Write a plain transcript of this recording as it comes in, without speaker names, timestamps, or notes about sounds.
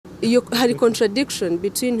hari contradiction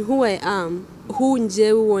between who I am, who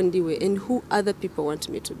njyewe wondiwe, and who other people want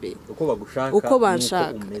me to be. Uko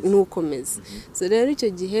banshaka nuko meze. So rero icyo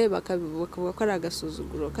gihe bakavuga ko ari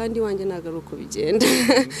agasuzuguro kandi wanjye ntago ari uko bigenda.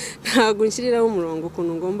 Ntago nshyiriraho umurongo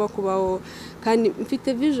ukuntu ngomba kubaho, kandi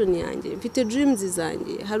mfite vision yanjye, mfite dreams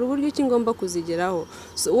zanjye, hari uburyo ki ngomba kuzigeraho.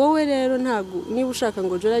 So wowe rero ntago niba ushaka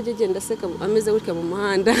ngo Jolly ajye agenda aseka ameze gutya mu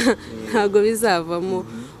muhanda, ntago bizavamo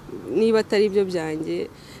niba atari ibyo byanjye,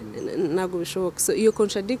 ntago bishoboka. So iyo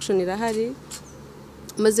contradiction irahari,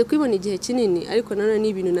 maze kwibona igihe kinini, ariko nanone ni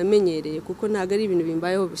ibintu namenyereye kuko ntago ari ibintu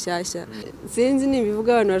bimbayeho bishyashya. Sinzi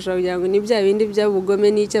nibivuga abantu bashaka kugira ngo ni bya bindi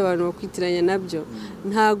by'ubugome n'icyo abantu bakwitiranya nabyo,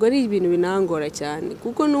 ntago ari ibintu binangora cyane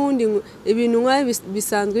kuko n'ubundi ibintu nk'aho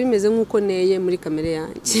bisanzwe bimeze nk'uko neye muri kamere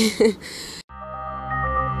yanjye.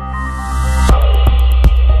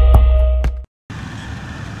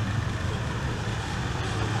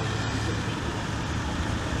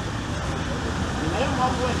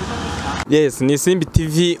 Yes, ni Isimbi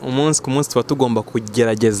TV, umunsi ku munsi tuba tugomba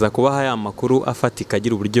kugerageza kubaha ya makuru afatika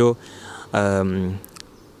agira uburyo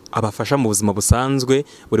abafasha mu buzima busanzwe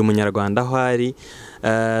buri munyarwanda aho ari.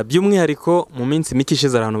 By'umwihariko mu minsi mike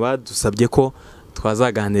ishize abantu badusabye ko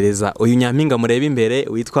twazaganiriza uyu nyampinga mureba imbere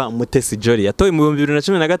witwa Mutesi Jolly. Yatowe mu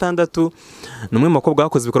 2016, numwe mu bakobwa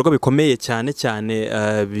bakoze ibikorwa bikomeye cyane cyane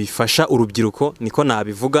bifasha urubyiruko, niko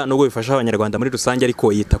nabivuga, nubwo bifasha abanyarwanda muri rusange,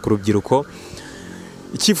 ariko yita ku rubyiruko.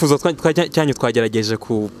 Icyifuzo cyanyu twagerageje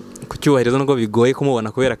kucyubahiriza nubwo bigoye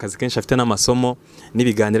kumubona kubera akazi kenshi afite n'amasomo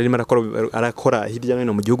n'ibiganiro arimo arakora hirya no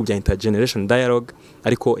hino mu gihugu bya intergeneration dialogue,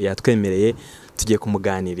 ariko yatwemereye tugiye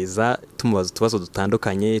kumuganiriza tumubaza utubazo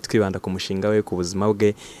dutandukanye, twibanda ku mushinga we, ku buzima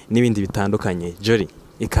bwe n'ibindi bitandukanye. Jolly,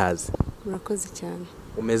 ikaze. Murakoze cyane.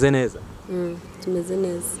 Umeze neza? Tumeze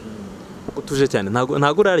neza. Utuje cyane,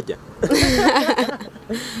 ntago urarya?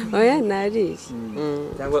 Oya, nariye.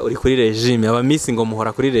 Cyangwa uri kuri regime? Aba miss ngo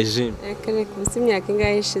muhora kuri regime? Kare kusi imyaka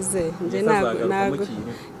ingahe ishize, nje ntago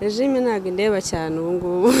regime ntago ndeba cyane ubu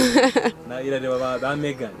ngubu. Na irareba ba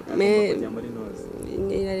Megan kujya muri noze.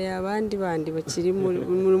 Irareba abandi bakiri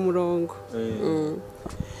muri murongo.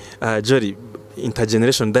 Jolly,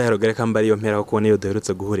 intergeneration dialogue reka mbari yo mpera ko niyo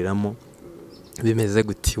duherutse guhuriramo. Bimeze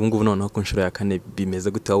gute ubu ngubu noneho ku nshuro ya kane? Bimeze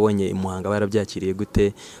gute? Wabonye imuhanga barabyakiriye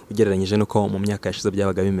gute ugereranyije nuko mu myaka yashize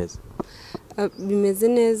byabaga bimeze? Bimeze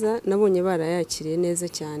neza, nabonye barayakiriye neza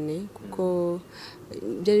cyane kuko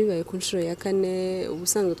byari bibaye ku nshuro ya kane.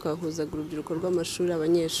 Ubusanzwe twahuzaga urubyiruko rw'amashuri,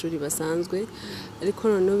 abanyeshuri basanzwe, ariko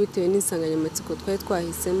noneho bitewe n'insanganyamatsiko twari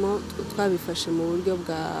twahisemo, twabifashe mu buryo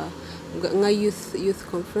nka youth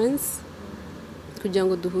conference, kugira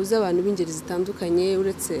ngo duhuze abantu b'ingeri zitandukanye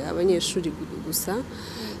uretse abanyeshuri gusa.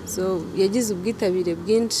 So yagize ubwitabire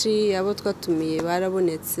bwinshi, abo twatumiye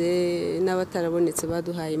barabonetse n'abatarabonetse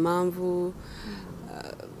baduhaye impamvu.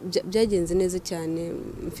 Byagenze neza cyane,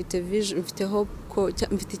 mfite vision, mfite hope ko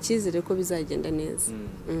mfite icyizere ko bizagenda neza.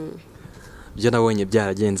 Byo nabonye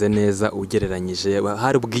byaragenze neza ugereranyije.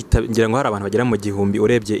 Hari ngira ngo hari abantu bagera mu 1000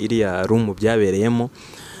 urebye iriya room byabereyemo.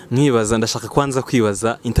 Nkibaza, ndashaka kwanza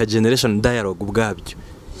kwibaza intergeneration dialogue ubwabyo,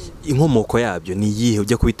 inkomoko yabyo ni yihe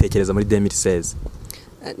ujya kubitekereza muri 2016?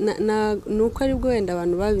 Nuko ari bwo wenda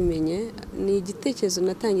abantu babimenye. Ni igitekerezo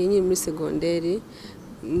natangiye nyiri muri segonderi,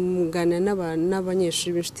 mugana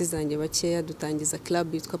n'abanyeshuri b'inshuti zanjye bakeya, dutangiza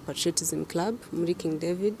club yitwa Patriotism Club muri King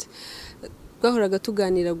David. Twahoraga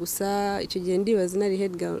tuganira gusa, icyo gihe ndibaza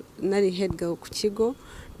nari head girl ku kigo,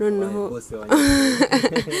 noneho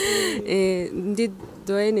ndi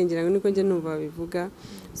doyene ngira ngo niko nje numva bivuga.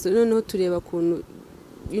 So noneho tureba kuntu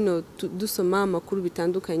dusoma amakuru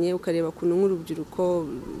bitandukanye, ukareba kuntu nk'urubyiruko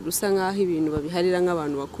rusa nkaho ibintu babiharira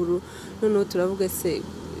nk'abantu bakuru. Noneho turavuga se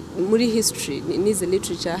muri history nize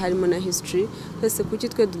literature harimo na history, twese kuki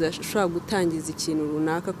twe tudashobora gutangiza ikintu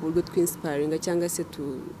runaka ku buryo twinspiringa cyangwa se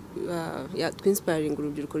twinspiring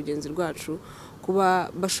urubyiruko rugenzi rwacu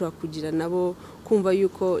kuba bashobora kugira nabo kumva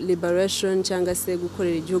yuko liberation cyangwa se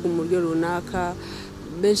gukorera igihugu mu buryo runaka.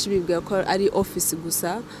 Benshi bibwira ko ari office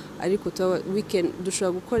gusa, ariko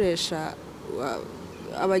dushobora gukoresha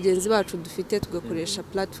abagenzi bacu dufite, tugakoresha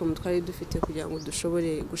platform twari dufite kugira ngo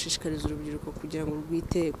dushobore gushishikariza urubyiruko kugira ngo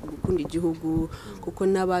rwite gukunda igihugu, kuko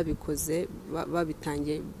n'ababikoze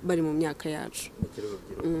babitangiye bari mu myaka yacu.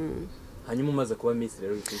 Hanyuma umaze kuba miss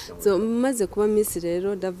rero wikwisha? So maze kuba miss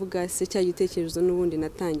rero ndavuga se cya gitekerezo n'ubundi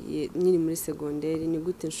natangiye nyiri muri segonderi, ni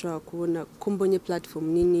gute nshobora kubona ko mbonye platform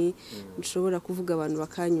nini, nshobora kuvuga abantu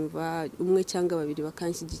bakanyumva, umwe cyangwa babiri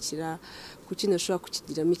bakanshyigikira, kuki nashobora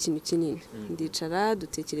kukigiramo ikintu kinini. Ndicara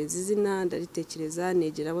dutekereza izina, ndaritekereza,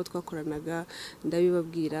 negera abo twakoranaga,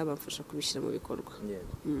 ndabibabwira, bamfasha kubishyira mu bikorwa.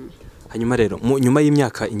 Hanyuma rero nyuma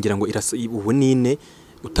y'imyaka ingira ngo ubu nine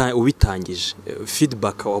ubitangije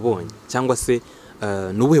feedback wabonye cyangwa se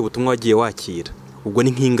n'ubuhe butumwa wagiye wakira ubwo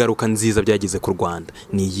ni nk'ingaruka nziza byagize ku Rwanda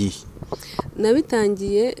ni iyihe?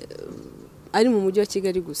 Nabitangiye ari mu mujyi wa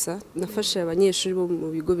Kigali gusa, nafashe abanyeshuri bo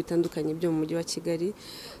mu bigo bitandukanye byo mu mujyi wa Kigali,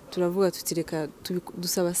 turavuga tutireka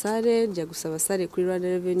dusaba sare, njya gusaba sare kuri Rwanda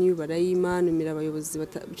Revenue barayimanumira, abayobozi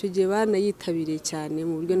icyo gihe banayitabiriye cyane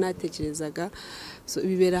mu buryo natekerezaga. So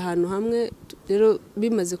bibera ahantu hamwe rero,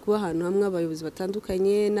 bimaze kuba ahantu hamwe abayobozi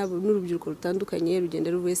batandukanye n'urubyiruko rutandukanye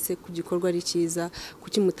rugenda wese ku gikorwa ari cyiza,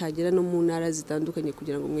 kuki mutagera no mu ntara zitandukanye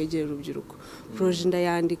kugira ngo mwegere urubyiruko. Proje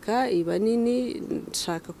ndayandika iba nini,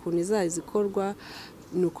 nshaka kuntu izazikorwa,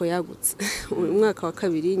 nuko yagutse. Umwaka wa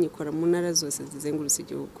kabiri nyikora mu ntara zose zizengurutse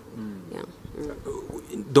igihugu.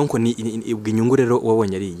 Donc ni inyungu rero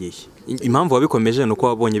wabonye ari iyihe? Impamvu wabikomeje nuko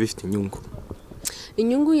wabonye bifite inyungu?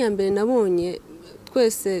 Inyungu ya mbere nabonye,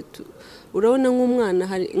 twese urabona nk'umwana,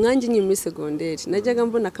 hari nkanjye nyine muri segonderi najyaga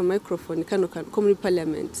mbona aka microphone kano ko muri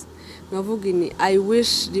parliament, nkavuga ni I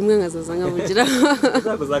wish rimwe nkazaza nkavugira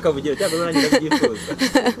zakavugira cyangwa narangira byifuza.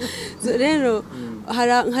 Rero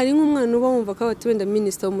hari nk'umwana uba wumva ko wenda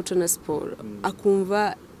minister w'umuco na siporo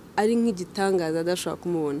akumva ari nk'igitangaza adashobora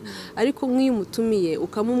kumubona, ariko nk'iyo umutumiye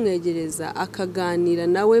ukamumwegereza akaganira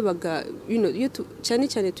nawe cyane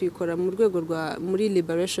cyane tuyikora mu rwego rwa muri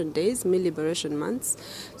liberation days, muri liberation months.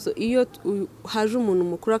 So iyo haje umuntu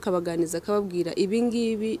mukuru akabaganiza akababwira ibi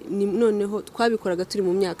ngibi noneho twabikoraga turi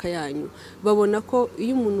mu myaka yanyu, babona ko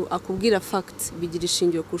iyo umuntu akubwira fact bigira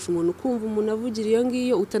ishingiro kurusha umuntu kumva umuntu avugira iyo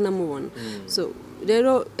ngiyo utanamubona. So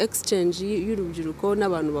rero exchange y'urubyiruko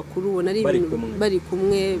n'abantu bakuru ubona ari ibintu bari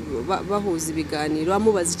kumwe bahuza ibiganiro,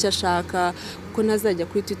 amubaza icyo ashaka kuko ntazajya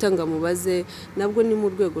kuri Twitter ngo amubaze, nabwo ni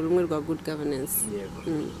mu rwego rumwe rwa good governance.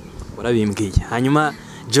 Urabimbwiye. Hanyuma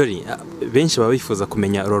Jolly, benshi baba bifuza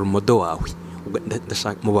kumenya role model wawe.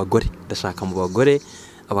 Ndashaka mu bagore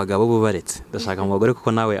abagabo bubaretse, ndashaka mu bagore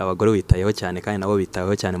kuko nawe abagore witayeho cyane kandi nabo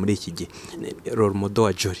bitayeho cyane muri iki gihe. Role model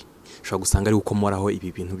wa Jolly ushobora gusanga ari ukomoraho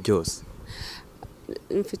ibi bintu byose.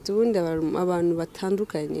 Mfite ubundi abantu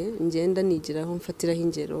batandukanye ngenda nigiraho mfatiraho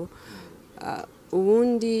ingero,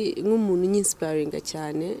 ubundi nk'umuntu nyinspiringa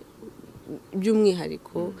cyane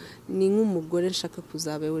by'umwihariko ni nk'umugore nshaka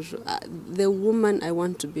kuzaba ejo, the woman I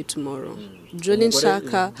want to be tomorrow. Jolly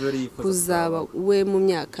nshaka kuzaba we mu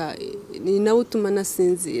myaka, ni nawe utuma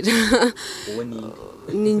nasinzira.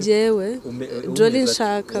 Ni njyewe Jolly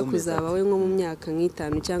nshaka kuzaba we nko mu myaka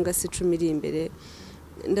nk'itanu cyangwa se 10 iri imbere.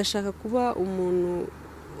 Ndashaka kuba umuntu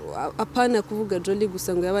apana kuvuga Jolly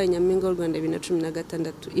gusa ngo yabaye nyampinga w'u Rwanda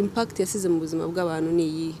 2016, impact yasize mu buzima bw'abantu ni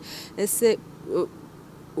iyi, ese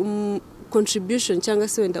contribution cyangwa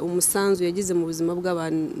se wenda umusanzu yagize mu buzima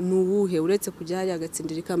bw'abantu nuwuhe uretse kujya hari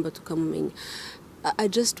agatsindira ikamba tukamumenya. I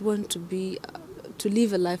just want to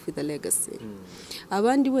live a life with a legacy.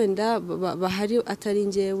 Abandi wenda bahari atari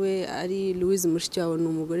njyewe, ari Louise Mushikiwabo, ni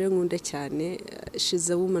umugore nkunda cyane. She's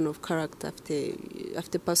a woman of character,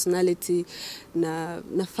 afite personality,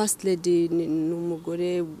 na first lady ni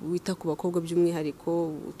umugore wita ku bakobwa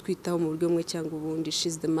by'umwihariko, twitaho mu buryo bumwe cyangwa ubundi.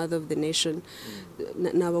 She's the mother of the nation.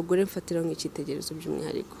 N'abagore mfatira nk'icyitegererezo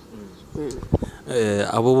by'umwihariko.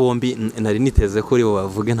 Abo bombi nari niteze ko uri bo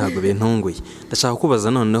bavuge, ntabwo bintunguye. Ndashaka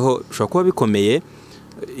kubaza noneho, ushobora kuba bikomeye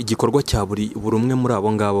igikorwa cya buri umwe muri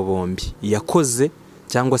abo ngabo bombi yakoze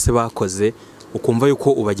cyangwa se bakoze, ukumva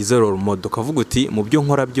yuko ubagize role model, ukavuga uti mu byo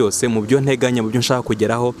nkora byose, mu byo nteganya, mu byo nshaka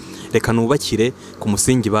kugeraho, reka nubakire ku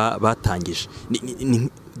musingi batangije.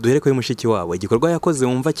 Duhere kuri Mushikiwabo, igikorwa yakoze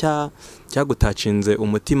wumva cyagutacinze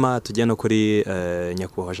umutima, tujya no kuri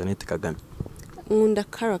nyakubahwa Jeannette Kagame. Nkunda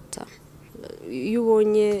character, iyo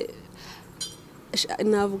ubonye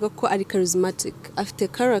navuga ko ari charismatic, afite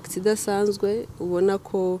character idasanzwe, ubona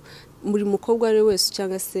ko muri mukobwa ari wese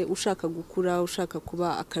cyangwa se ushaka gukura, ushaka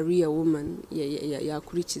kuba a career woman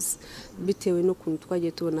yakurikiza bitewe no kuntu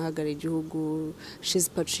twagiye tubona hagara igihugu. She's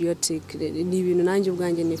patriotic, ni ibintu nanjye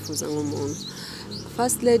ubwanjye nifuza nk'umuntu.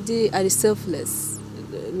 First lady ari selfless,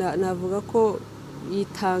 navuga ko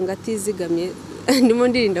yitanga atizigamye. Ndimo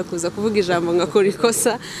ndirinda kuza kuvuga ijambo ngakora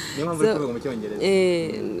ikosa.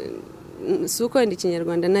 Suko ndi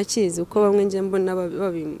Kinyarwanda nakizi uko bamwe nje mbona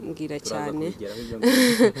babimbwira cyane.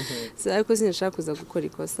 Ariko sinashaka kuza gukora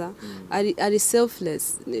ikosa. Ari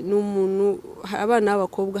selfless, ni umuntu, abana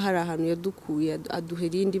b'abakobwa hari ahantu yadukuye,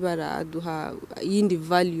 aduhera indi bara, aduha yindi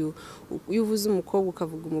value. Iyo uvuze umukobwa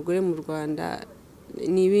ukavuga umugore mu Rwanda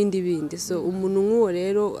ni ibindi. So umuntu nk'uwo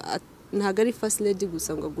rero ntago ari first lady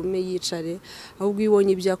gusa ngo agume yicare, ahubwo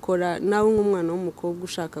ibonye ibyo akora, nawe nk'umwana w'umukobwa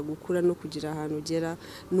ushaka gukura no kugira ahantu ugera,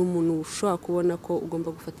 n'umuntu ushobora kubona ko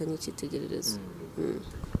ugomba gufatanya icyitegererezo.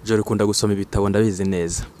 Jolly ukunda gusoma ibitabo ndabizi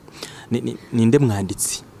neza. ninde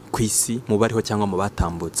mwanditsi ku isi mu bariho cyangwa mu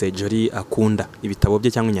batambutse Jolly akunda ibitabo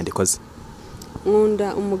bye cyangwa inyandiko ze?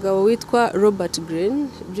 Nkunda umugabo witwa Robert Greene,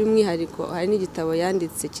 by'umwihariko hari n'igitabo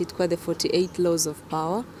yanditse cyitwa The 48 Laws of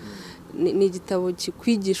Power. Ni igitabo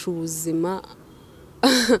kikwigisha ubuzima.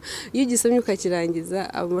 Iyo ugisomye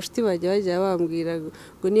ukakirangiza abashuti bajya bambwira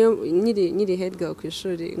ngo niyo nyiri head girl ku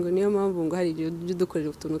ishuri ngo niyo mpamvu ngo hari ibyo dukorera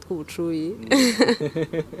utuntu tw'ubucuyi.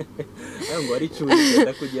 Ngo ari cuyi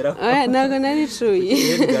ndakugeraho. Ntabwo nari cuyi.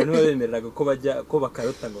 Abantu bemereraga ko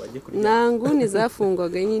bakarota ngo bajye kuri. Nanguni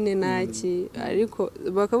zafungwaga nyine naki, ariko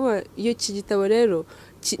bakavuga iyo iki gitabo rero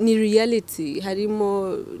ni reality,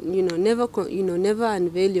 harimo never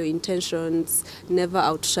unveil your intentions, never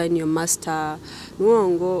outshine your master.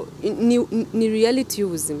 Ngo ni reality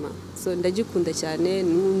y'ubuzima. So ndagikunda cyane,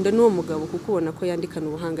 n'uwo mugabo kuko ubona ko yandikana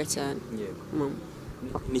ubuhanga cyane.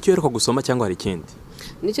 Nicyo rero gusoma cyangwa hari ikindi?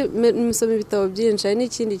 Nicyo musoma ibitabo byinshi, hari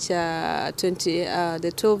n'ikindi cya the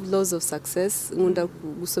 12 laws of success. Nkunda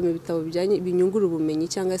gusoma ibitabo binyungura ubumenyi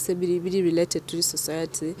cyangwa se biri related to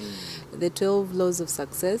society. The 12 laws of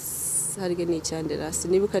success harige ni icyandera,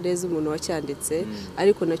 sinibuka neza umuntu wacyanditse,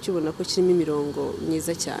 ariko nacyubona ko kirimo imirongo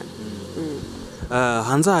myiza cyane.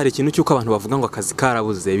 Hanze hari ikintu cy'uko abantu bavuga ngo akazi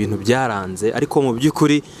karabuze, ibintu byaranze, ariko mu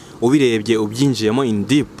by'ukuri ubirebye ubyinjiyemo in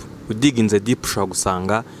deep, udiginze deep ushobora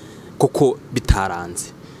gusanga koko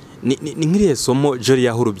bitaranze. Ni nk'irihe somo Jolly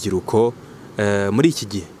yaho urubyiruko muri iki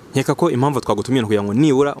gihe? Nkeka ko impamvu twagutumye kugira ngo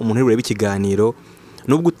nibura umuntu urebe ikiganiro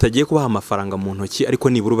nubwo utagiye kubaha amafaranga mu ntoki, ariko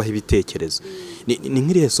nibura ubaha ibitekerezo. Ni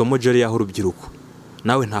nk'irihe somo Jolly yaho urubyiruko?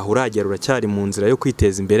 Nawe ntaho uragera, uracyari mu nzira yo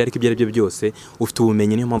kwiteza imbere, ariko ibyo ari byo byose ufite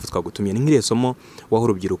ubumenyi, niyo mpamvu twagutumye. Ni nk'irihe somo waho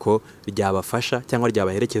urubyiruko ryabafasha cyangwa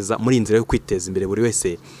ryabaherekeza muri inzira yo kwiteza imbere buri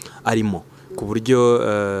wese arimo, ku buryo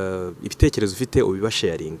ibitekerezo ufite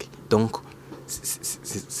ubibasharinge? Donc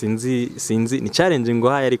sinzi ni challenge ngo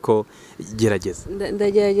haye, ariko gerageza.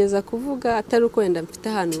 Ndagerageza kuvuga atari uko wenda mfite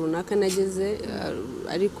ahantu runaka nageze,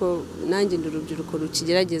 ariko nanjye ndi urubyiruko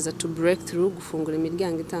rukigerageza to break through, gufungura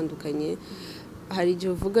imiryango itandukanye. Hari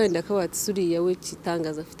igihe uvuga wenda ko watsuriye we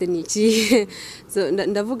kitangaza afite n'iki. So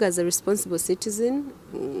ndavuga as a responsible citizen,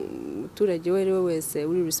 umuturage we wese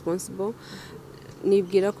uri responsible.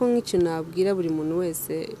 Nibwira ko nk'icyo nabwira buri muntu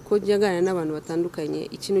wese ko jyagana n'abantu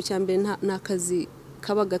batandukanye, ikintu cya mbere nta kazi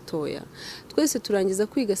kaba gatoya. Twese turangiza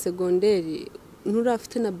kwiga segonderi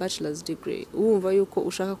nturafite na bachelor's degree, wumva yuko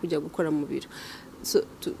ushaka kujya gukora mu biro. So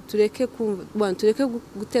tureke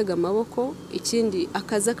gutega amaboko. Ikindi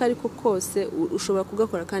akazi akariko kose ushobora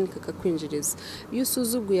kugakora kandi kakakwinjiriza. Iyo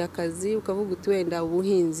usuzuguye akazi ukavuga uti wenda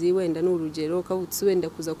ubuhinzi wenda n'urugero, ukavuga uti wenda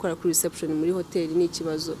kuza gukora kuri reception muri hoteli, ni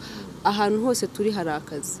ikibazo. Ahantu hose turi hari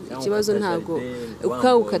akazi. Ikibazo ntago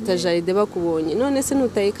ukata jaride bakubonye, none se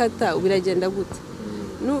nutayikata ubiragenda gute?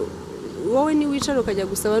 Wowe ni wicara ukajya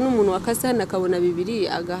gusaba n'umuntu wakase hano akabona bibiri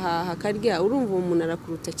agahaha akarya, urumva umuntu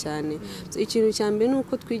arakuruta cyane. So ikintu cya mbere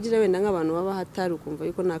nuko twigira wenda nk'abantu baba hatari ukumva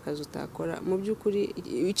yuko nta kazi utakora. Mu by'ukuri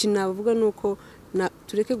ikintu navuga nuko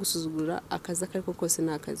tureke gusuzugura akazi akariko kose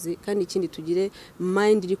nta kazi, kandi ikindi tugire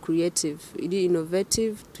mind iri creative, iri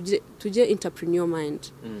innovative, tujye entrepreneur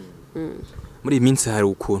mind. Muri iyi minsi hari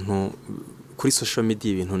ukuntu kuri social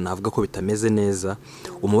media ibintu navuga ko bitameze neza,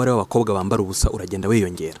 umubare w'abakobwa bambara ubusa uragenda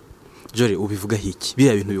wiyongera. Jolly ubivuga hiki?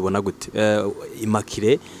 Biriya bintu bibona gute?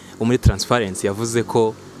 Imakire muri Transparency yavuze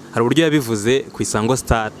ko hari uburyo yabivuze ku Isango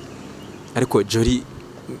Star, ariko Jolly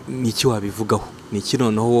n'iki wabivugaho? N'iki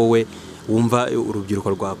noneho wowe wumva urubyiruko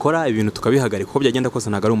rwakora ibintu tukabihagarika ko byagenda kose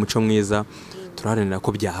ntago ari umuco mwiza, turaharanira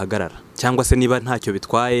ko byahagarara, cyangwa se niba ntacyo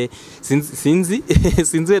bitwaye sinzi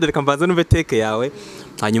reka mbanza numve teke yawe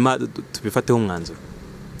hanyuma tubifateho umwanzuro.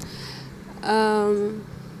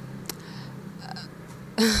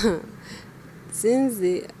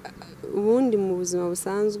 Sinzi, ubundi mu buzima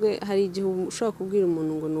busanzwe hari igihe ushobora kubwira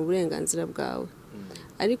umuntu ngo ni uburenganzira bwawe,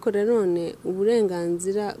 ariko nanone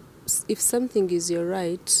uburenganzira, if something is your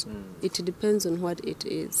right, it depends on what it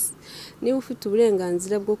is. Niba ufite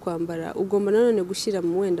uburenganzira bwo kwambara, ugomba nanone gushyira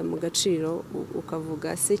mu wenda mu gaciro,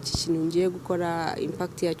 ukavuga se iki kintu ngiye gukora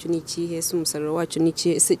impact yacyo ni ikihe, se umusaruro wacyo ni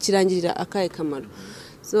ikihe, se kirangirira akahe kamaro.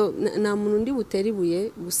 So nta muntu ndi butera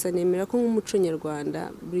ibuye, gusa nemera ko nk'umuco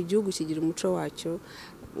nyarwanda buri gihugu kigira umuco wacyo,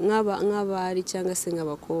 nk'abari cyangwa se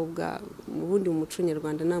nk'abakobwa. Mu bundi umuco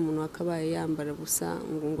nyarwanda nta muntu wakabaye yambara gusa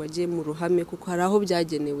ngo ajye mu ruhame, kuko hari aho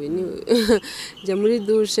byagenewe. Jya muri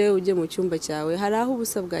douche ujye mu cyumba cyawe, hari aho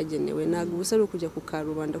ubusa bwagenewe. Ntabwo ubusa ari ukujya ku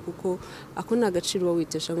karubanda, kuko ako ni agaciro uba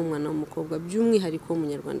witesha nk'umwana w'umukobwa, by'umwihariko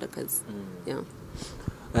w'umunyarwandakazi.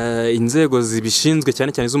 Inzego zibishinzwe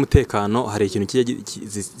cyane cyane z'umutekano, hari ikintu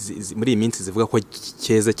muri iyi minsi zivuga ko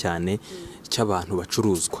cyeze cyane cy'abantu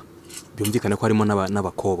bacuruzwa, byumvikana ko harimo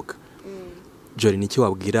n'abakobwa. Jolly niki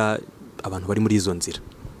wabwira abantu bari muri izo nzira?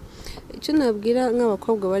 Icyo nabwira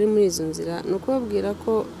nk'abakobwa bari muri izo nzira ni ukubabwira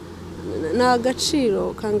ko nta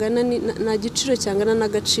gaciro kangana nta giciro cyangana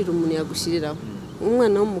n'agaciro umuntu yagushyiriraho.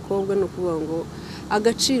 Umwana w'umukobwa ni ukuvuga ngo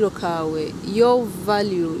agaciro kawe, your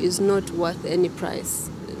value is not worth any price.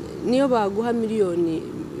 Niyo baguha miliyoni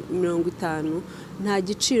 50 nta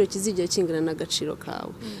giciro kizijya kingana n'agaciro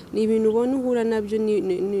kawe. Ni ibintu ubona uhura nabyo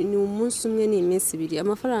ni umunsi umwe ni iminsi ibiri,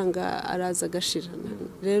 amafaranga araza agashira.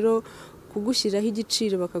 Rero kugushyiraho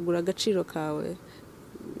igiciro bakagura agaciro kawe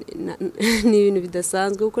ni ibintu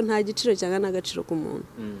bidasanzwe kuko nta giciro cyangwa n'agaciro k'umuntu.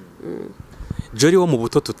 Jolly wo mu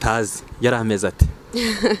buto tutazi yari ameze ate?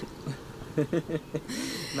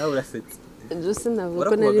 Nawe urasetse. Jose navuga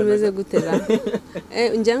ko nari meze gutera.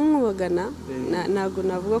 Njya nkubagana ntago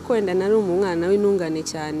navuga ko wenda nari umwana w'intungane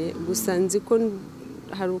cyane, gusa nzi ko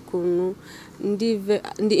hari ukuntu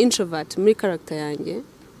ndi introvert muri character yanjye.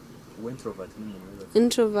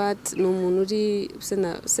 Introvert ni umuntu uri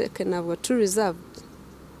navuga too reserved.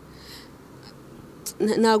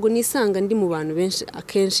 Ntago nisanga ndi mu bantu benshi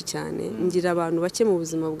akenshi cyane, ngira abantu bake mu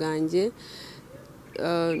buzima bwanjye.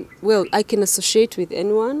 Well, I can associate with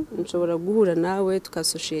anyone. Nshobora guhura nawe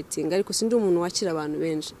tukassociating, ariko sindi umuntu wakira abantu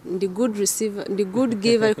benshi. Ndi good receiver, ndi good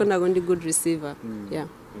giver, ariko ntago ndi good receiver. Yeah.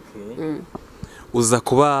 Okay. Uza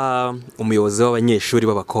kuba umuyobozi w'abanyeshuri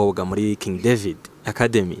b'abakobwa muri King David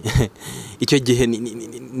Academy. Icyo gihe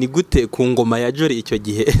ni gute ku ngoma ya Jolly icyo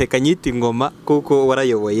gihe reka nyita ingoma kuko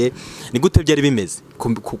warayoboye, ni gute byari bimeze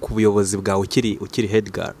ku buyobozi bwawe ukiri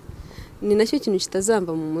head girl? Ni nacyo kintu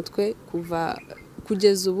kitazamba mu mutwe kuva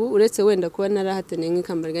kugeza ubu, uretse wenda kuba narahataniye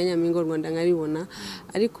nk'ikamba rya Nyampinga w'u Rwanda nkaribona,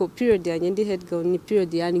 ariko period yanjye ndi head girl ni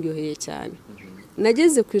period yanryoheye cyane.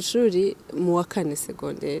 Nageze ku ishuri mu wa 4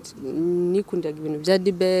 secondaire, nikundaga ibintu bya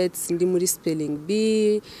debates, ndi muri spelling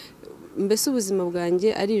bee, mbese ubuzima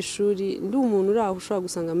bwanjye ari ishuri. Ndi umuntu uraho ushobora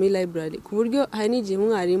gusanga muri library, ku buryo hari n'igihe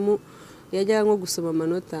umwarimu yajyaga nko gusoma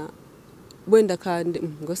amanota wenda kandi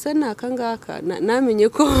ngo se nakangaka namenye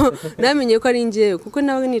ko ari ngewe, kuko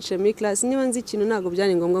nawe nicaye muri class niba nzi ikintu ntago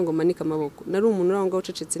byari ngombwa ngo manike amaboko. Nari umuntu uraho ngo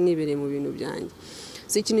ucecetse nibereye mu bintu byanjye.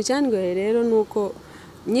 So ikintu cyandyoheye rero nuko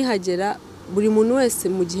nyihagera buri muntu wese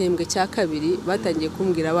mu gihembwe cya kabiri batangiye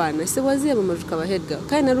kumbwira abana ese waziyamamaje ukaba head girl,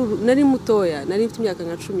 kandi nari mutoya, nari mfite imyaka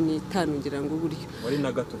nka 15 ngira ngo gutyo. Wari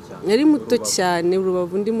na gato cyane. Nari muto cyane,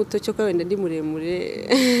 urubavu ndi muto cyo kwa wenda ndi muremure.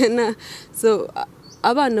 So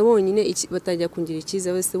abana bonyine batangiye kungira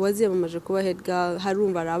ikiza wese waziyamamaje kuba head girl.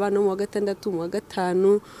 Harumva ari abana mu wa 6 mu wa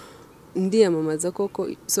 5 ndiyamamaza koko.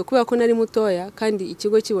 So kubera ko nari mutoya kandi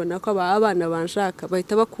ikigo kibona ko abana banshaka,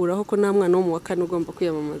 bahita bakuraho ko nta mwana wo mu wa 4 ugomba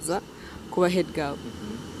kwiyamamaza kuba head girl.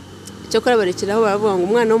 Cyo kora barekeraho baravuga ngo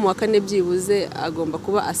umwana wo mu wa 4 byibuze agomba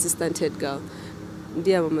kuba assistant head girl.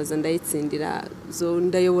 Ndiyamamaza ndayitsindira, zo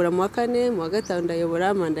ndayobora mu wa 4, mu wa 5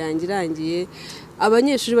 ndayobora, manda yanjye irangiye.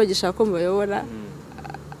 Abanyeshuri bagishaka ko mbayobora,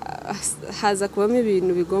 haza kubamo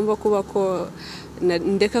ibintu bigomba kuba ko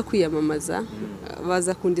ndeka kwiyamamaza,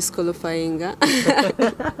 baza kundisqualifyinga.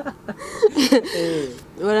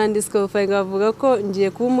 Barandisqualifyinga bavuga ko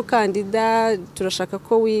ngiye kuba umukandida, turashaka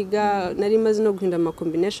ko wiga. Nari maze no guhindura ama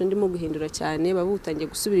combination, ndimo guhindura cyane, babutangiye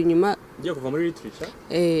gusubira inyuma. Ngiye kuva muri literature?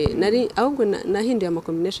 Nari ahubwo nahinduye ama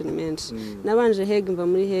combination menshi. Nabanje heg mva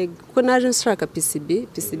muri heg kuko naje nshaka PCB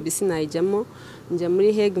sinayijyamo, njya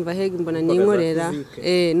muri heg mva heg mbona ninkorera.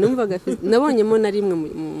 Numvaga nabonyemo na rimwe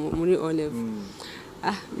muri Olive.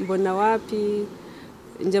 Mbona wapi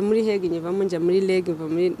njya muri heg nyivamo, njya muri leg mva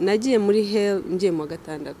muri, nagiye muri hell ngiye mu wa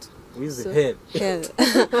 6. Wize hell.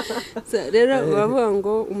 So rero bavuga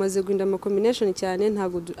ngo umaze guhinda ama combination cyane,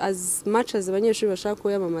 ntago as much as abanyeshuri bashaka ko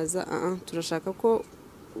yamamaza, turashaka ko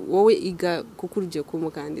wowe iga kukuruje ku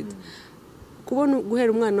mukandida. Kubona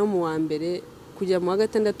guhera umwana wo mu wa mbere kujya mu wa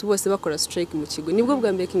 6 bose bakora strike mu kigo. Nibwo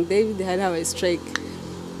bwa mbere King David hari habaye strike,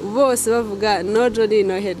 bose bavuga no Jolly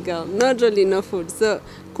no head girl, no Jolly no food. So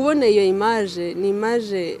kubona iyo image ni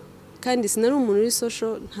image, kandi sinari umuntu uri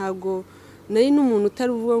social, ntago nari n'umuntu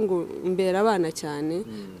utaruvuga ngo mbera abana cyane.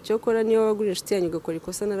 Cyo kora niyo wagurije inshuti yanyu ugakora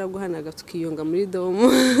ikosa naraguhanaga tukiyonga muri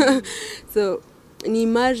domo. So ni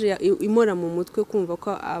image imora mu mutwe kumva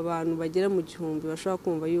ko abantu bagera mu gihumbi bashobora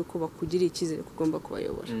kumva yuko bakugiriye ikizere kugomba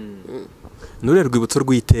kubayobora. Nure rwibutso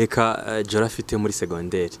rw'iteka Jolly afite muri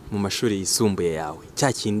secondaire mu mashuri yisumbuye yawe,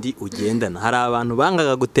 cya kindi ugendana, hari abantu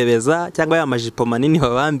bangaga gutebeza cyangwa ya majipo manini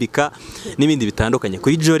babambika n'ibindi bitandukanye.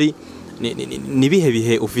 Kuri Jolly ni bihe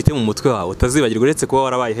bihe ufite mu mutwe wawe utazibagirwa, uretse kuba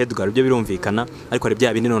warabaye head girl byo birumvikana, ariko ari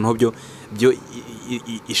bya bindi noneho byo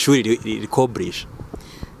ishuri rikobrish?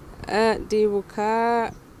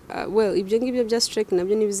 Ndibuka well ibyo ngibyo bya strike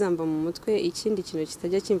nabyo nibizamba mu mutwe. Ikindi kintu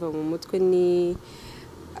kitajya kimva mu mutwe ni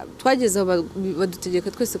twagezeho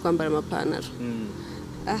badutegeka twese kwambara amapantaro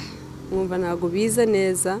mwumva ntabwo biza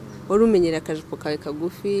neza wari umenyereye akajipo kawe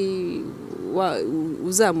kagufi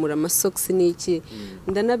uzamura amasogisi n'iki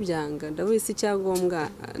ndanabyanga ndabise icyangombwa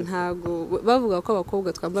ntabwo bavuga ko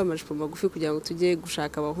abakobwa twambaye amajipo magufi kugira ngo tujye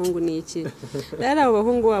gushaka abahungu n'iki rero abo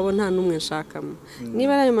bahungu wabo nta n'umwe nshakamo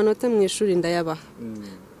niba ari ayo manota mu ishuri ndayabaha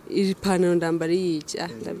ipantaro ndambara y'iki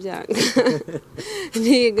ndabyanga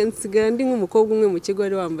niga nsigara ndi nk'umukobwa umwe mu kigo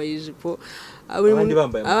wari wambaye ijipo abandi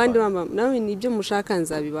bambaye nawe nibyo mushaka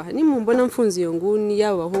nzabibaha nimumbona mfunze iyo nguni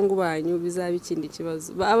y'abo bahungu banyu bizaba ikindi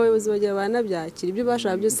kibazo abayobozi bagira banabyakira ibyo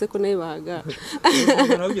bashaka byose ko nayo bahaga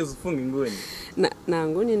ugeze ufunga inguni nta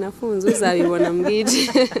nguni nafunze uzabibona mbwije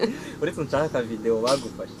uretse nshaka video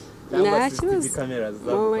bagufashe nta kibazo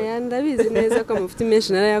ndabizi neza ko mufite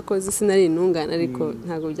menshi narayakoze sinari intungane ariko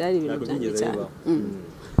ntabwo byari ibintu byanjye cyane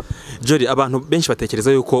Jolly abantu benshi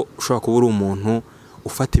batekereza yuko ushobora kuba uri umuntu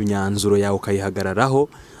ufata imyanzuro yawe ukayihagararaho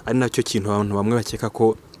ari nacyo kintu abantu bamwe bakeka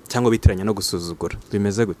ko cyangwa bitiranya no gusuzugura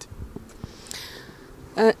bimeze gute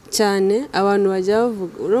cyane abantu bajya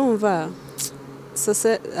bavuga urumva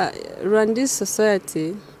Rwanda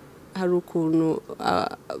society hari ukuntu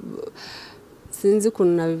sinzi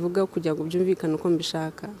ukuntu nabivuga kugira ngo byumvikane uko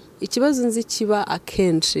mbishaka ikibazo nzi kiba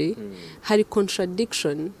akenshi hari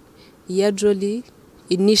contradiction ya Jolly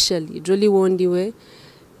initially Jolly wondiwe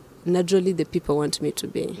na Jolly the people want me to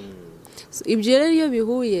be so ibyo rero iyo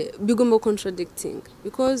bihuye bigomba contradicting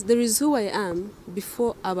because there is who I am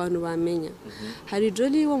before abantu bamenya hari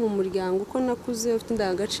Jolly wo mu muryango uko nakuze ufite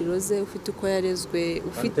indangagaciro ze ufite uko yarezwe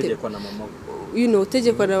ufite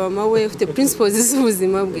utegekwa na mama we ufite principles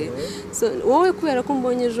z'ubuzima bwe so wowe kubera ko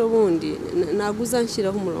mbonye ejo bundi ntabwo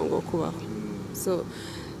uzanshyiraho umurongo wo kubaho so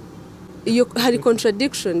iyo hari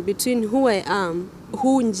contradiction between who I am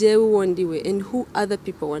who njyewe wondiwe and who other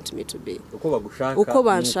people want me to be uko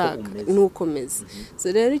banshaka nukomeza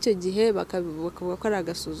so rero icyo gihe bakavuga ko ari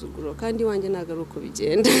agasuzuguro kandi wanjye ntabwo ari uko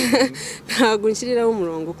bigenda ntabwo nshyiriraho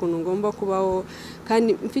umurongo ukuntu ngomba kubaho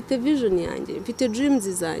kandi mfite vision yanjye mfite dreams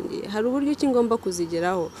zanjye hari uburyo ki ngomba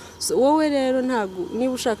kuzigeraho so wowe rero ntabwo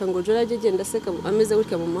niba ushaka ngo Jolly ajye agenda aseka ameze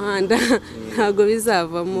gutya mu muhanda ntabwo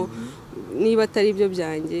bizavamo niba atari ibyo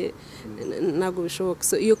byanjye ntabwo bishoboka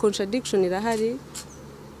so iyo contradiction irahari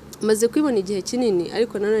maze kwibona igihe kinini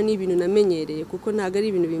ariko nanone ni ibintu namenyereye kuko ntabwo ari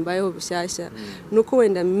ibintu bimbayeho bishyashya nuko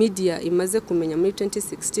wenda media imaze kumenya muri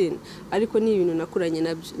 2016 ariko ni ibintu nakuranye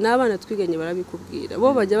nabyo n'abana twiganye barabikubwira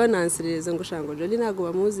bo bajya bananserereza ngo shango Jolly ntabwo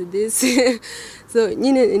bamuzi this so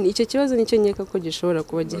nyine icyo kibazo nicyo nkeka ko gishobora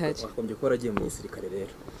kuba gihari wakombye ko waragiye mu gisirikare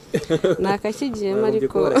rero nakakigiyemo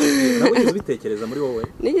ariko nabwo ubitekereza muri wowe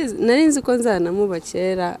nari nzi ko nzanamuba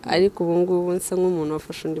kera ariko ubu ngubu nsa nk'umuntu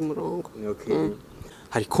wafashe undi murongo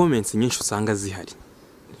hari comments nyinshi usanga zihari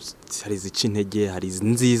hari izica intege hari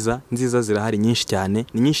nziza zirahari nyinshi cyane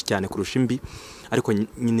ni nyinshi cyane kurusha imbi ariko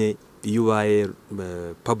nyine iyo ubaye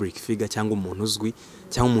public figure cyangwa umuntu uzwi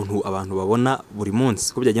cyangwa umuntu abantu babona buri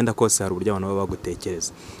munsi uko byagenda kose hari uburyo abantu baba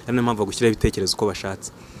bagutekereza ari nayo mpamvu gushyira ibitekerezo uko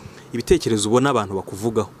bashatse ibitekerezo ubona abantu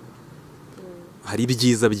bakuvugaho hari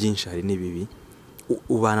ibyiza byinshi hari n'ibibi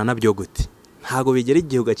ubana nabyo gute ntago bigera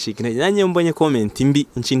igihe ugacika intege nanjye mbonye comment imbi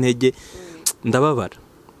inci intege ndababara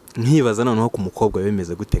nkibaza noneho ku mukobwa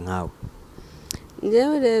bemeze gute nkawe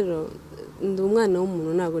njyewe rero ndi umwana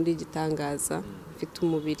w'umuntu ntabwo ndi igitangaza mfite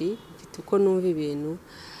umubiri mfite uko numva ibintu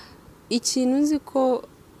ikintu nzi ko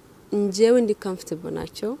njyewe ndi comfortable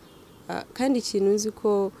nacyo kandi ikintu nzi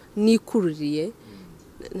ko nikururiye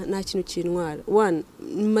nta kintu kintwara one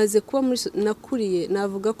maze kuba muri nakuriye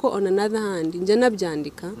navuga ko on another hand njye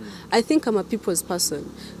nabyandika I think I'm a people's person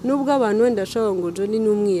nubwo abantu wenda bashobora ngo Jolly ni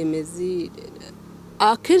umwiyemezi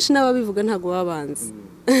akenshi n'ababivuga ntago babanze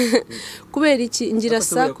kubera iki ngira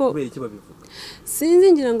sako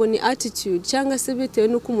sinzi ngira ngo ni attitude cyangwa se bitewe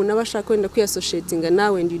nuko umuntu aba ashaka wenda kwiassociatinga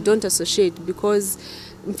nawe and you don't associate because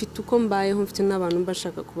mfite uko mbayeho mfite n'abantu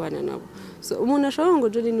mbashaka kubana nabo so umuntu ashobora ngo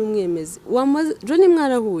Jolly ni umwiyemezi Jolly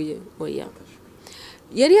mwarahuye oya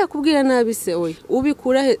yari yakubwira nabi se oya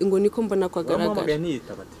ubikura ngo niko mbona ko agaragara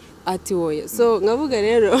ati oya so ngavuga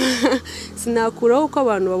rero sinakuraho uko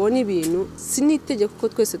abantu babona ibintu sinitegeko ko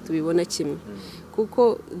twese tubibona kimwe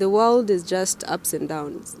kuko the world is just ups and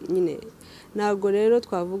downs nyine ntago rero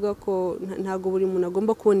twavuga ko ntago buri muntu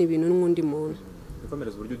agomba kubona ibintu n'undi muntu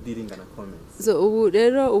komereza uburyo udiringa na comments so ubu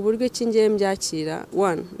rero uburyo kingiye mbyakira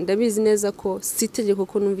one ndabizi neza ko sitegeko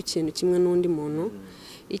ko numva ikintu kimwe n'undi muntu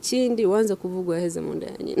ikindi wanze kuvuga yaheze mu nda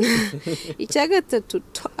ya nyina icya gatatu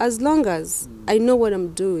as long as I know what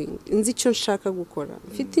I'm doing, nzi icyo nshaka gukora,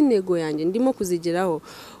 mfite intego yanjye ndimo kuzigeraho.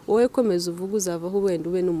 Wowe komeza uvuga uzavaho wenda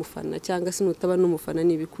ube n'umufana cyangwa se nutaba n'umufana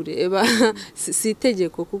nibikureba si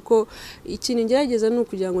itegeko, kuko ikintu ngerageza ni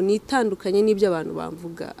ukugira ngo nitandukanye n'ibyo abantu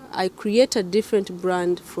bamvuga. I create a different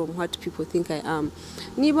brand from what people think I am.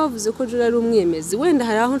 Niba bavuze ko Jolly ari umwemezi, wenda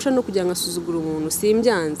hari aho nshaka no kugira ngo asuzugura umuntu,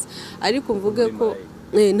 simbyanze, ariko mvuge ko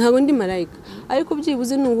ntabwo ndi marayika, ariko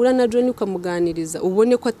byibuze nuhura na Jolly ukamuganiriza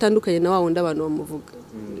ubone ko atandukanye na wa wundi abantu bamuvuga.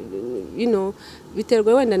 You know,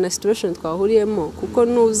 biterwa wenda na situation twahuriyemo, kuko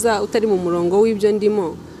nuza utari mu murongo w'ibyo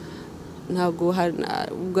ndimo ntabwo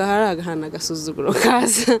ubwo hari agahana gasuzuguro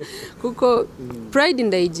kaza, kuko pride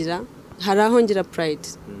ndayigira, hari aho ngira pride,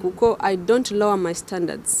 kuko I don't lower my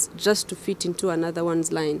standards just to fit into another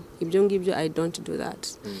one's line. Ibyo ngibyo I don't do that.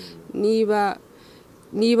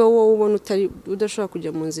 Niba wowe ubona udashobora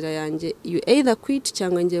kujya mu nzira yanjye, you either quit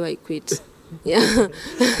cyangwa njye I quit. Yeah.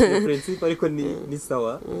 Principe ariko ni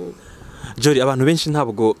sawa. Jolly, abantu benshi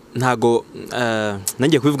ntago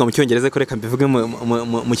nangiye kubivuga mu cyongereza, ko reka mbivuge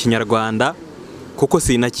mu kinyarwanda kuko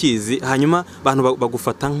sinakizi. Hanyuma abantu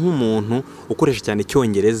bagufata nk'umuntu ukoresha cyane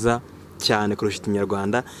icyongereza cyane kurusha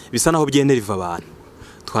ikinyarwanda, bisa naho byeneriva abantu.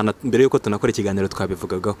 Mbere yuko tunakora ikiganiro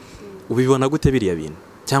twabivugagaho, ubibona gute biriya bintu,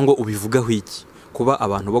 cyangwa ubivugaho iki kuba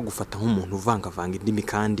abantu bagufata nk'umuntu uvangavanga indimi?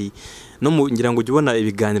 Kandi no ngira ngo ujye ubona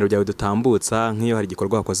ibiganiro byawe dutambutsa, nk'iyo hari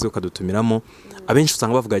igikorwa wakoze ukadutumiramo, abenshi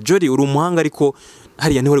usanga bavuga Jolly uri umuhanga, ariko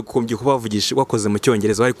hariya niho uri kumbye kuba wavugisha wakoze mu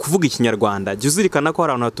cyongereza, wari kuvuga ikinyarwanda. Jya uzirikana ko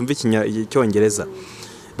hari abantu batumva icyongereza.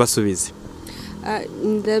 Basubize.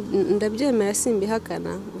 Ndabyemera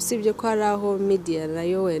simbihakana, usibye ko hari aho media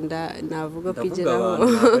nayo wenda navuga kwigeraho.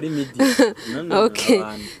 Okay,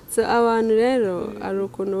 so abantu rero ari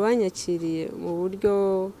ukuntu banyakiriye mu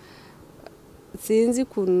buryo sinzi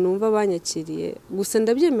ukuntu numva banyakiriye, gusa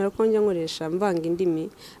ndabyemera ko njya nkoresha mvanga indimi,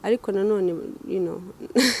 ariko nanone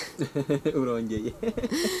urongeye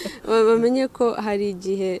bamenye ko hari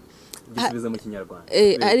igihe gisubiza mu kinyarwanda,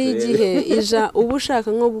 ari igihe uba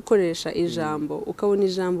ushaka nko gukoresha ijambo ukabona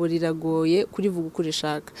ijambo riragoye kurivuga uko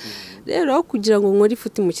urishaka. Rero aho kugira ngo nkore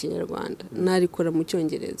ifuti mu kinyarwanda narikora mu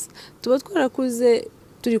cyongereza. Tuba twarakuze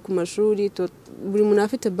turi ku mashuri, buri muntu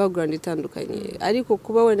afite background itandukanye, ariko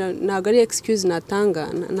kuba wenda ntago ari excuse natanga,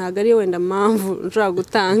 ntago ari wenda mpamvu nshaka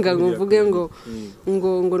gutanga ngo mvuge ngo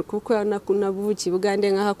kuko navukiye Bugande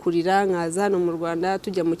nkahakurira nkaza hano mu Rwanda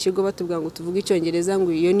tujya mu kigo batubwira ngo tuvuge icyongereza, ngo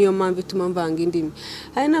iyo niyo mpamvu ituma mvanga indimi.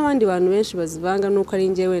 Hari n'abandi bantu benshi bazivanga nuko ari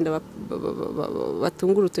njye wenda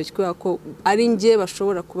batunga urutoki ko ari njye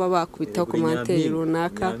bashobora kuba bakubitaho commentaire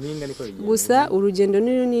runaka. Gusa urugendo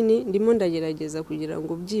ni runini, ndimo ndagerageza kugira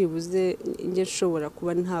ngo byibuze njye nshobora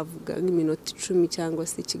kuba ntavuga nk'iminota 10 cyangwa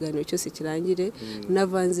se ikiganiro cyose kirangire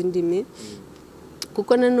navanze indimi,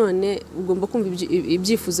 kuko nanone ugomba kumva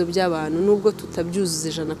ibyifuzo by'abantu nubwo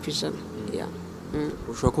tutabyuzuza 100%.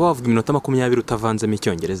 Ushobora kuba wavuga iminota 20 utavanzemo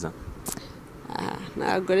icyongereza?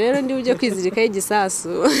 Ntabwo rero ndi ujye kwizirikaho igisasu.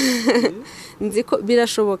 Nzi ko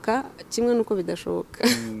birashoboka, kimwe nuko bidashoboka.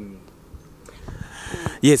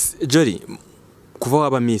 Yes, Jolly, kuva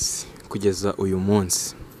waba Miss kugeza uyu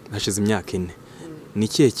munsi hashize imyaka 4, ni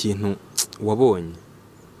ikihe kintu wabonye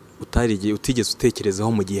utigeze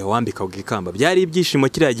utekerezaho mu gihe wambika ubwikamba? Byari ibyishimo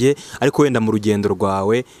kiriya gihe, ariko wenda mu rugendo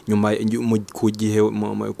rwawe nyuma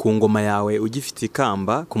ku ngoma yawe ugifite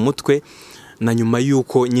ikamba ku mutwe, na nyuma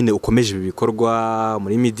yuko nyine ukomeje ibi bikorwa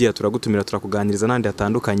muri media, turagutumira turakuganiriza n'andi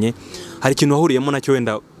hatandukanye, hari ikintu wahuriyemo nacyo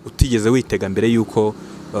wenda utigeze witega mbere yuko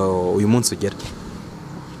uyu munsi ugera?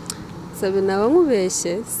 Sabe naba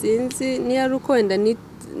nkubeshye, sinzi niyo ari uko wenda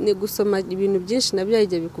ni gusoma ibintu byinshi nabyo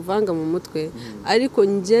yagiye bikuvanga mu mutwe, ariko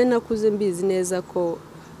njye nakuze mbizi neza ko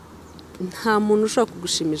nta muntu ushaka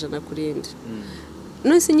kugushimisha na kurindi.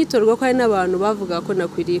 Nose nyitorwa ko hari n'abantu bavuga ko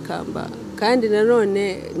nakwiriye ikamba, kandi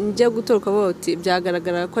nanone njya gutorwa boti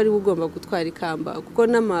byagaragara ko ari ugomba gutwara ikamba, kuko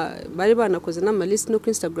bari banakoze n'ama list no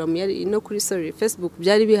kuri Instagram yari no kuri Facebook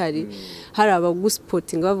byari bihari, hari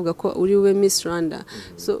abagusporting bavuga ko uri we Miss Rwanda.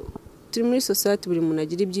 So turi muri society, buri muntu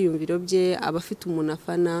agira ibyiyumviro bye, abafite umuntu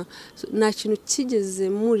afana. Nta kintu kigeze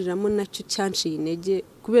muriramo nacyo cyanciye intege,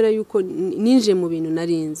 kubera yuko ninje mu bintu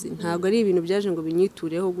narinzi, ntabwo ari ibintu byaje ngo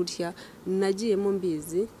binyitureho gutya. Nagiyemo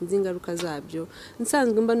mbizi, nzi ingaruka zabyo,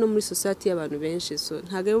 nsanzwe mba no muri society y'abantu benshi, so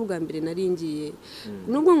ntabwo ari ubwa mbere naringiye.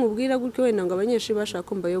 Nubwo nkubwira gutyo wenda ngo abanyeshuri bashaka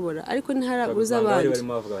ko mbayobora, ariko ntiharabuza abandi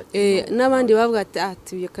n'abandi bavuga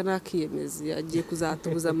ati uyu kanakiyemeza agiye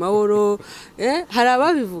kuzatubuza amahoro, hari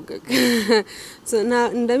ababivugaga. So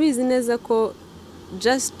ndabizi neza ko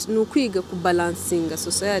just nukwiga ku balancinga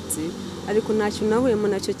society, ariko ntacyo nahuyemo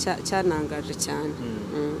nacyo cyanangaje cyane.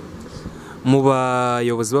 Mu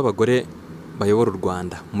bayobozi b'abagore bayobora u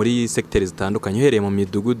Rwanda muri secteurs zitandukanye uhereye mu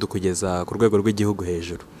midugudu kugeza ku rwego rw'igihugu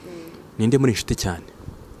hejuru ninde muri inshuti cyane?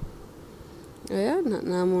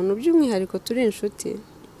 Nta muntu by'umwihariko turi inshuti,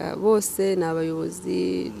 bose ni abayobozi,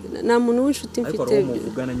 nta muntu w'inshuti mfite. Ariko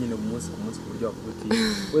muvugana nyine umunsi ku munsi ku buryo wavuga uti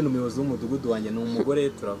we n'umuyobozi w'umudugudu wanjye ni umugore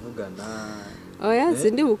turavugana?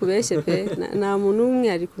 Sindi bukubeshye pe, nta muntu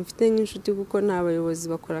w'umwihariko mfite nk'inshuti kuko nta bayobozi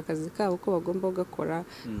bakora akazi kabo ko bagomba gukora.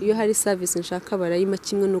 Iyo hari service nshaka barayima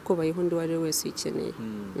kimwe nuko bayiha undi wari wese uyikeneye.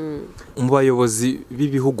 Mu bayobozi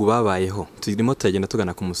b'ibihugu babayeho turimo turagenda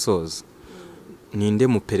tugana ku musozo, ninde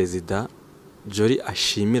mu perezida Jolly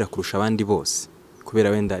ashimira kurusha abandi bose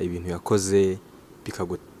kubera wenda ibintu yakoze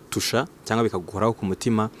bikagutusha cyangwa bikagukoraho ku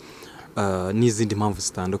mutima n'izindi mpamvu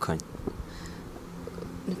zitandukanye?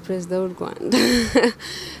 Ni perezida w'u Rwanda.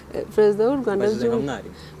 Perezida w'u Rwanda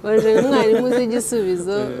baje nk'umwarimu uzi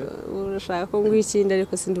igisubizo, urashaka ko nguha ikindi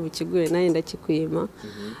ariko sindi bukiguye nawe ndakikwima.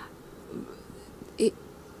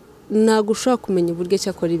 Ntabwo ushobora kumenya uburyo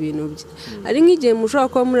cyakora ibintu bye. Ari nk'igihe mushobora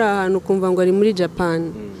kuba muri ahantu ukumva ngo ari muri Japan,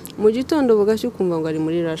 mu gitondo bugacya ukumva ngo ari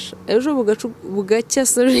muri Russia, ejo bugacya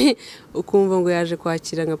ukumva ngo yaje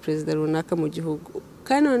kwakira nka perezida runaka mu gihugu,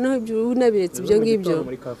 kandi noneho unabiretse ibyo ngibyo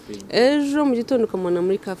ejo mu gitondo ukamubona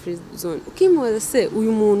muri ka free zone, ukimubaza se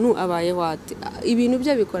uyu muntu abaye wate, ibintu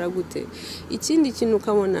bye bikora gute? Ikindi kintu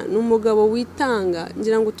ukabona ni umugabo witanga,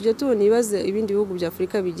 ngira ngo tujya tubona ibibazo ibindi bihugu bya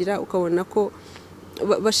Afurika bigira, ukabona ko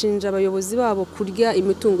bashinja abayobozi babo kurya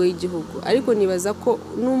imitungo y'igihugu, ariko nibaza ko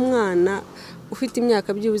n'umwana ufite imyaka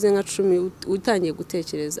byibuze nka 10 utangiye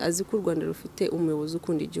gutekereza azi ko u Rwanda rufite umuyobozi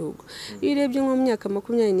ukunda igihugu. Iyo urebye nko mu myaka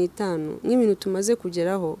 25 nk'ibintu tumaze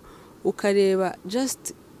kugeraho ukareba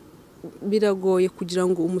just biragoye kugira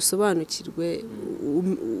ngo umusobanukirwe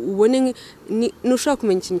ubone nushaka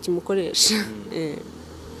kumenya ikintu kimukoresha.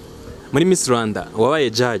 Muri Miss Rwanda wabaye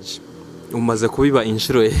judge, umaze kubiba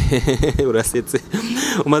inshuro urasetse,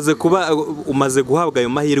 umaze guhabwa ayo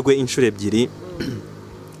mahirwe inshuro ebyiri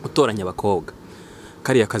utoranya abakobwa,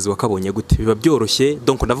 kariya kazi wakabonye gute? Biba byoroshye?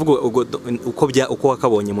 Donc ndavuga uko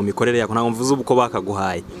wakabonye mu mikorere yako, ntabwo mvuze uko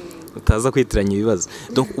bakaguhaye utaza kwitiranya ibibazo.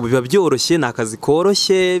 Donc biba byoroshye, ni akazi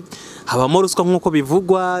koroshye, habamo ruswa nk'uko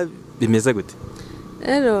bivugwa, bimeze gute?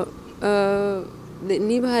 Rero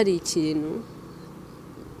niba hari ikintu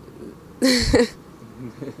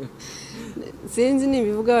sinzi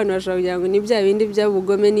nibivuga abantu bashobora kugira ngo ni bya bindi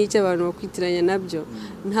by'ubugome n'icyo abantu bakwitiranya nabyo,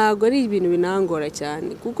 ntago ari ibintu binangora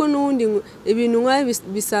cyane kuko n'ubundi ibintu nk'abi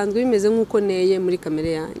bisanzwe bimeze nk'uko neye muri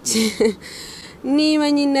kamere yanjye. Niba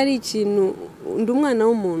nyine ari ikintu ndi umwana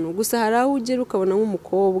w'umuntu, gusa hari aho ugera ukabona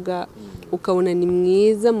nk'umukobwa ukabona ni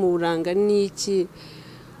mwiza mu buranga n'iki,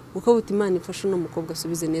 ukabuta Imana ifasha no mukobwa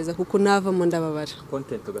asubize neza kuko navamo ndababara.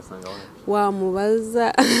 Content ugasanga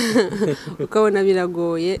wamubaza ukabona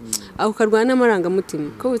biragoye, aho karwana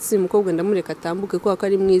n'amarangamutima ko utsi umukobwa ndamureka atambuke ko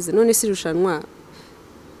ari mwiza, none si rushanwa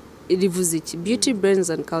rivuze iki? Beauty, brains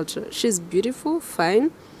and culture. She's beautiful,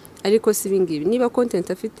 fine, ariko si bingibi. Niba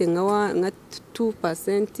content afite nka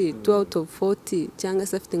 2%, 2 out of 40, cyangwa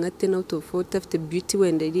se afite nka 10 out of 40, afite beauty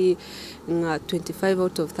wenda iri nka 25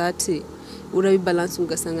 out of 30, urabibalance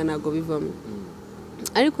ugasanga nago bivamo.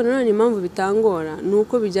 Ariko nanone impamvu bitangora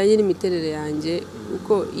nuko bijyanye n'imiterere yanjye,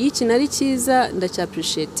 uko iki nari cyiza ndacya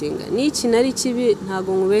appreciating, n'iki nari kibi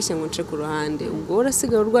ntago nkubeshya ngo nce ku ruhande, ubwo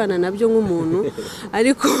urasigaye urwana nabyo nk'umuntu,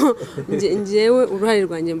 ariko njyewe uruhare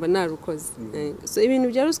rwanjye mba narukoze. So ibintu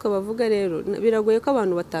bya ruswa bavuga rero biragoye ko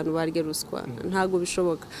abantu batanu barya ruswa, ntago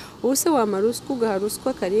bishoboka. Ubuse wama ruswa ugaha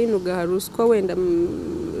ruswa Karine, ugaha ruswa wenda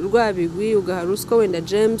Rwabigwi, ugaha ruswa wenda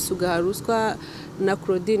James, ugaha ruswa na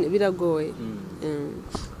Claudine, biragoye.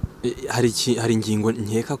 Hari ingingo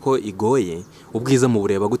nkeka ko igoye, ubwiza mu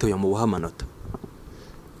bureba gute uya mu buha amanota?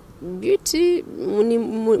 Beauty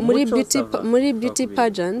muri beauty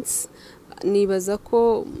pageants nibaza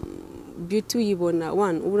ko beauty uyibona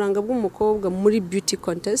uburanga bw'umukobwa muri beauty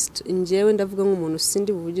contest. Njyewe ndavuga nk'umuntu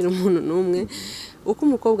sindi buvugira umuntu n'umwe, uko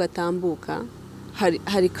umukobwa atambuka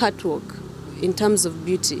hari catwalk in terms of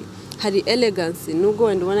beauty, hari elegance, nubwo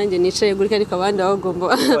wenda ubona nge nicaye gutya ariko abandi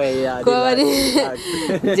bagomba kuba bari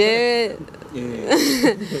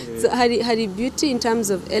so hari beauty in terms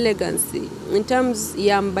of elegance, in terms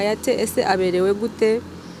yambaye ate, ese aberewe gute,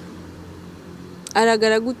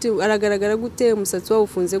 aragaragara gute, umusatsi wawe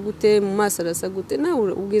ufunze gute, mu maso arasa gute,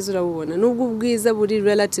 nawe ubwiza urabubona. Nubwo ubwiza buri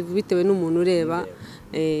relative bitewe n'umuntu ureba,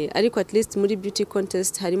 ariko at least muri beauty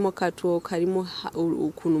contest harimo catwalk, harimo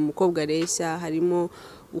ukuntu umukobwa areshya, harimo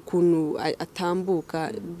ukuntu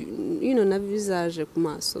atambuka, na visage ku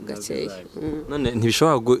maso gakeya. None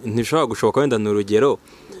ntibishobora gushoboka wenda n'urugero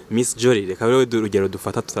Miss Jolly, reka rero urugero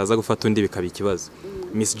dufata tutaza gufata undi bikaba ikibazo.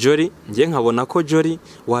 Miss Jolly ngiye nkabona ko Jolly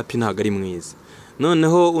wapi ntago ari mwiza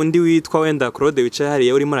noneho undi witwa wenda Claude wicaye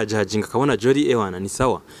hariya urimo arajajinga akabona Jolly ewana ni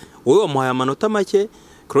sawa wowe wamuhaye amanota make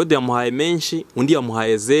Claude yamuhaye menshi undi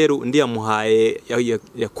yamuhaye 0 undi yamuhaye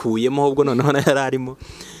yakuyemo ahubwo noneho yararimo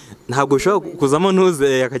ntabwo ushobora kuzamo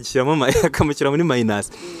ntuze yakagishiramo akamushyira muri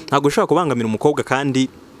minus ntabwo ushobora kubangamira umukobwa kandi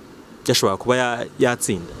yashobora kuba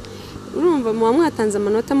yatsinda urumva muba mwatanze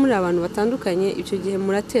amanota muri abantu batandukanye icyo gihe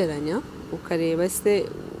murateranya ukareba se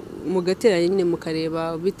mugateranya nyine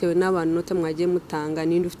mukareba bitewe n'abantu nota mwagiye mutanga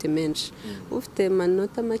ninde ufite menshi ufite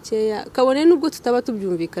amanota makeya kabone nubwo tutaba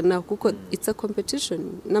tubyumvikana kuko it's a competition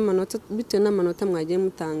n'amanota bitewe n'amanota mwagiye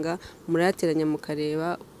mutanga murateranya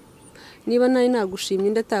mukareba niba nari nagushimye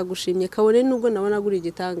ndatagushimye kabone nubwo nabona guri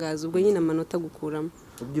igitangaza ubwo nyine amanota gukuramo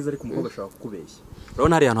ubwiza ariko umukobwa ashaka kubeshya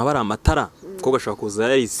urabona hari ahantu habara amatara umukobwa ashaka kuza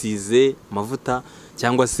yarisize amavuta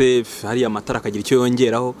cyangwa se hari amatara akagira icyo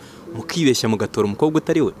yongeraho mukibeshya mugatora umukobwa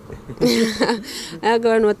utari we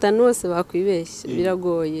abantu batanu bose bakwibeshya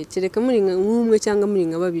biragoye kereka muri nk'umwe cyangwa muri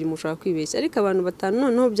nka babiri mushaka kwibeshya ariko abantu batanu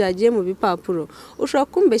noneho byagiye mu bipapuro ushaka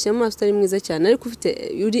kumbeshya amaso utari mwiza cyane ariko ufite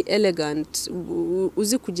uri elegant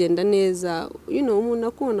uzi kugenda neza umuntu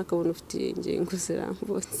akubona akabona ufite ingengo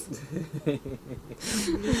zirambutse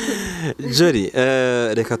Jolly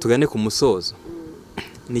reka tugane ku musozo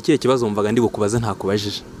ni ikihe kibazo wumvaga ndi bukubaze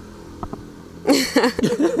ntakubajije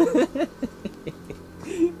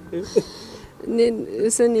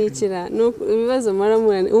Eso ni ikira ibibazo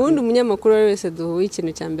maramurane ubundi umunyamakuru wese duhuye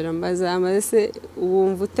ikintu cya mbere ambaza amase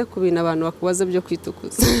wumva ute ku bintu abantu bakubaza byo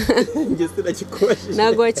kwitukuza nge sinakikubajije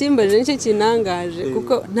ntago wakimbaje nicyo kinangaje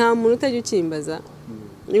kuko nta muntu utajya ukimbaza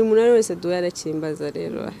uyu muntu wese duhuye arakimbaza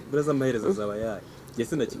rero buraza amaherezo azaba yayo nge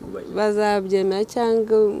sinakikubajije bazabyemera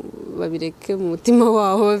cyangwa babireke mu mutima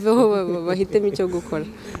waho baveho bahitemo icyo gukora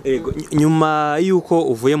nyuma y'uko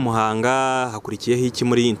uvuye Muhanga hakurikiyeho iki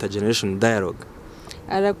muri intergeneration dialogue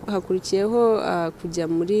hakurikiyeho kujya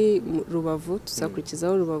muri Rubavu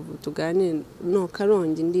tuzakurikizaho Rubavu tuganire no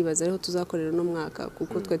Karongi ndibaza ariho tuzakorera no mwaka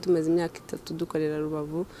kuko twe tumaze imyaka 3 dukorera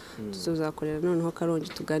Rubavu tuzakorera noneho Karongi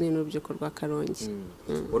tuganire n'urubyiruko rwa Karongi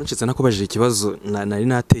waruncitse nakubajije ikibazo nari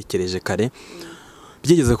natekereje kare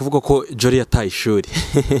byigeze kuvuga ko Jolly yataye ishuri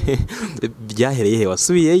byahereye he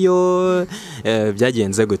wasubiyeyo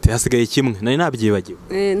byagenze gute hasigaye kimwe nari nabyibagiwe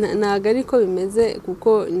ntago ariko bimeze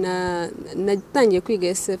kuko natangiye kwiga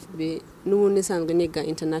SFB n'ubundi isanzwe niga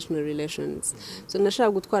international relations so nashaka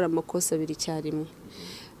gutwara amakosa abiri cyarimwe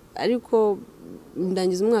ariko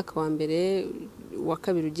ndangiza umwaka wa mbere wa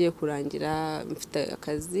kabiri ugiye kurangira mfite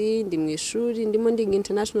akazi ndi mu ishuri ndimo ndiga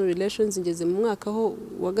international relations ngeze mu mwaka ho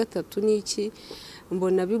wa gatatu n'iki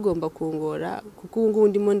mbona bigomba kungora kuko ubu ngubu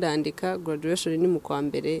ndimo ndandika graduation ni mu kwa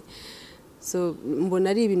mbere so mbona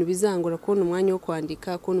ari ibintu bizangora kubona umwanya wo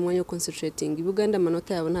kwandika kubona umwanya wo concentrating ibuganda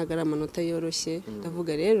amanota yabo ntago ari amanota yoroshye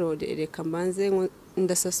ndavuga rero reka mbanze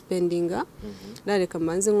ndasuspendinga reka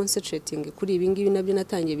mbanze concentrating kuri ibi ngibi nabyo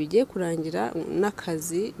natangiye bigiye kurangira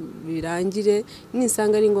n'akazi birangire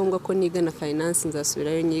nisanga ari ngombwa ko niga na finance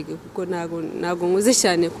nzasubirayo nyige kuko nago nkuze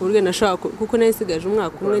cyane ku buryo nashaka kuko nasigaje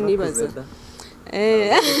umwaka umwe nibaza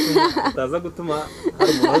taza gutuma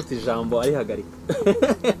hari umuntu ufite ijambo ari hagarika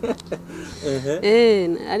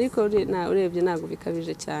ariko urebye ntago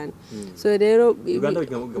bikabije cyane so rero Uganda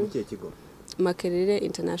bigamuga mu kihe kigo Makerere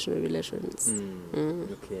International Relations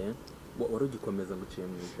okay wari ugikomeza guciye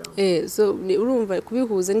mu ijambo so urumva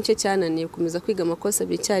kubihuza nicyo cyananiye kumeza kwiga amakosa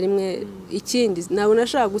bicyarimwe ikindi ntabwo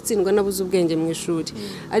nashaka gutsindwa nabuze ubwenge mu ishuri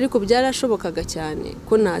ariko byarashobokaga cyane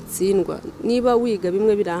ko natsindwa niba wiga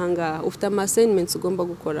bimwe birahangaha ufite assignments ugomba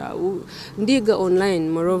gukora ndiga online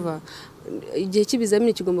moreover igihe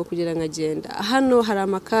cy'ibizamini kigomba kugera nkagenda hano hari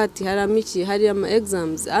amakati hari amiki hari ama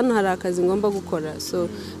exams hano hari akazi ngomba gukora so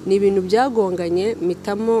ni ibintu byagonganye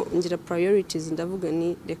mitamo ngira priorities ndavuga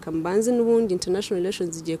ni reka mbanze n'ubundi international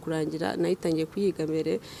relations igiye kurangira nayitangiye kuyiga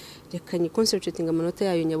mbere reka ni concentrating amanota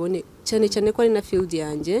yayo nyabone cyane cyane ko ari na field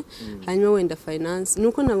yanjye hanyuma wenda finance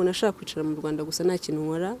nuko ntabwo nashaka kwicara mu Rwanda gusa nta kintu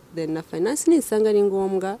nkora then na finance nisanga ari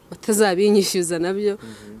ngombwa batazabinyishyuza nabyo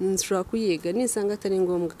nshobora kuyiga nisanga atari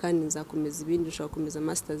ngombwa kandi nzakomeza ibindi nshobora komeza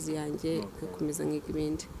masters yanjye gukomeza nkiga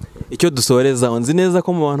ibindi icyo dusoreza nzi neza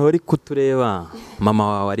ko mu bantu bari kutureba mama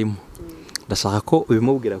wawe arimo ndashaka ko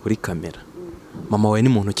ubimubwira kuri kamera mama wawe ni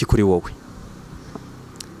muntu ki kuri wowe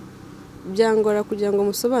byangora kugira ngo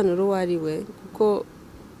musobanure uwo ari we kuko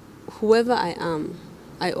whoever I am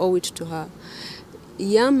I owe it to her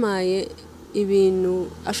yamaye ibintu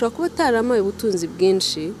ashobora kuba ataramaye ubutunzi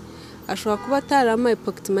bwinshi ashobora kuba ataramaye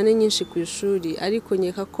pocket money nyinshi ku ishuri ariko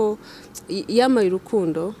nyeka ko yamaye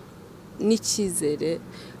urukundo n'icyizere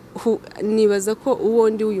nibaza ko uwo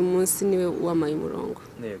ndi uyu munsi niwe wamaye umurongo.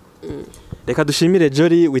 Reka dushimire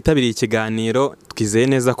Jolly witabiriye ikiganiro, twizeye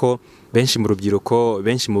neza ko benshi mu rubyiruko,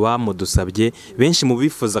 benshi mu bamudusabye, benshi mu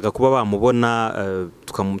bifuzaga kuba bamubona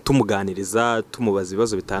tumuganiriza, tumubaza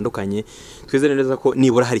ibibazo bitandukanye, twizeye neza ko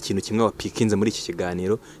nibura hari ikintu kimwe wapikinze muri iki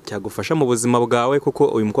kiganiro cyagufasha mu buzima bwawe, kuko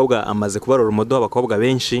uyu mukobwa amaze kubarora umudo w'abakobwa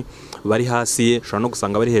benshi bari hasi ye, ushobora no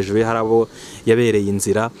gusanga bari hejuru ye, hari abo yabereye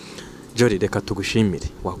inzira. Jolly, reka tugushimire,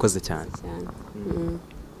 wakoze cyane.